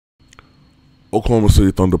Oklahoma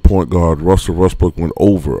City Thunder point guard Russell Westbrook went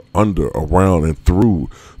over, under, around, and through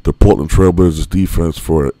the Portland Trailblazers defense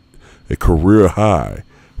for a career high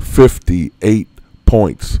 58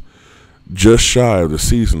 points, just shy of the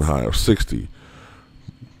season high of 60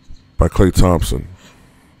 by Klay Thompson.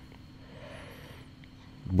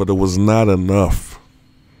 But it was not enough,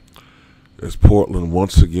 as Portland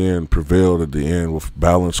once again prevailed at the end with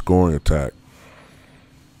balanced scoring attack,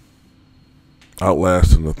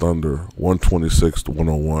 outlasting the Thunder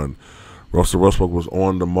 126-101. Russell Westbrook was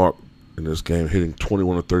on the mark in this game, hitting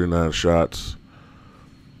 21 of 39 shots,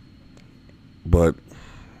 but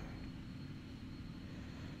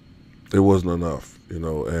it wasn't enough,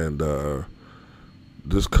 and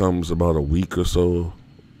this comes about a week or so,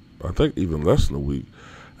 I think even less than a week,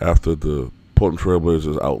 after the Portland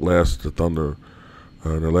Trailblazers outlasted the Thunder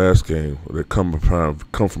in the last game. They come from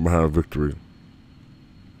behind a victory.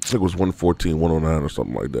 I think it was 114-109 or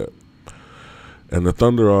something like that. And the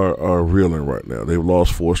Thunder are reeling right now. They've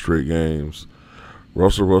lost 4 straight games.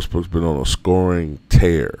 Russell Westbrook's been on a scoring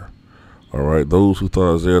tear. All right, those who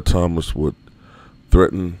thought Isaiah Thomas would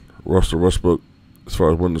threaten Russell Westbrook as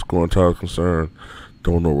far as winning the scoring title is concerned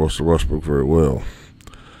don't know Russell Westbrook very well.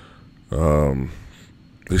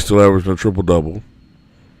 He's still averaging a triple-double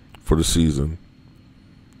for the season.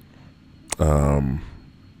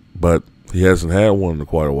 But he hasn't had one in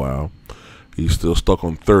quite a while. He's still stuck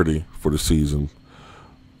on 30 for the season,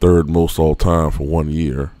 third most all time for 1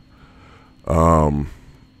 year. But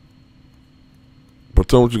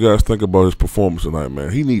tell me what you guys think about his performance tonight,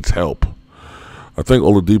 man. He needs help. I think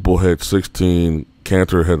Oladipo had 16,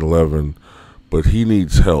 Cantor had 11, but he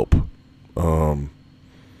needs help.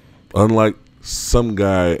 Unlike some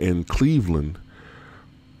guy in Cleveland,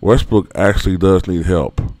 Westbrook actually does need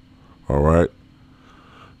help. All right.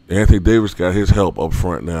 Anthony Davis got his help up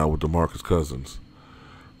front now with DeMarcus Cousins.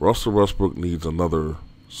 Russell Westbrook needs another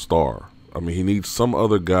star. I mean, he needs some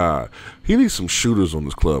other guy. He needs some shooters on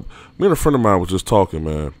this club. Me and a friend of mine was just talking,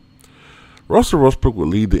 man. Russell Westbrook would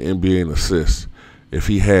lead the NBA in assists if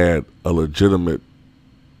he had a legitimate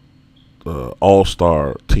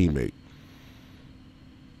all-star teammate.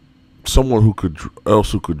 Someone who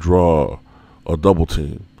could draw a double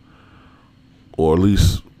team, or at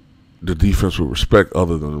least the defense would respect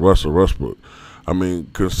other than Russell Westbrook. I mean,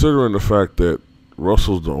 considering the fact that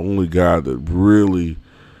Russell's the only guy that really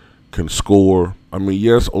can score. I mean,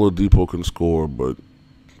 yes, Oladipo can score, but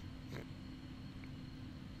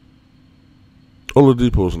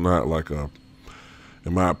Oladipo's not like in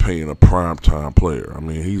my opinion, a primetime player. I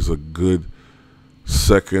mean, he's a good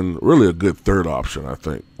second, really a good third option, I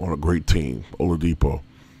think, on a great team, Oladipo.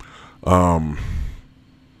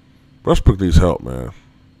 Westbrook needs help, man.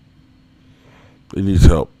 He needs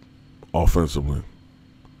help offensively.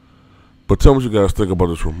 But tell me what you guys think about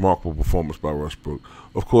this remarkable performance by Westbrook.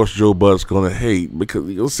 Of course, Joe Bud's going to hate because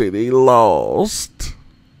he'll say they lost.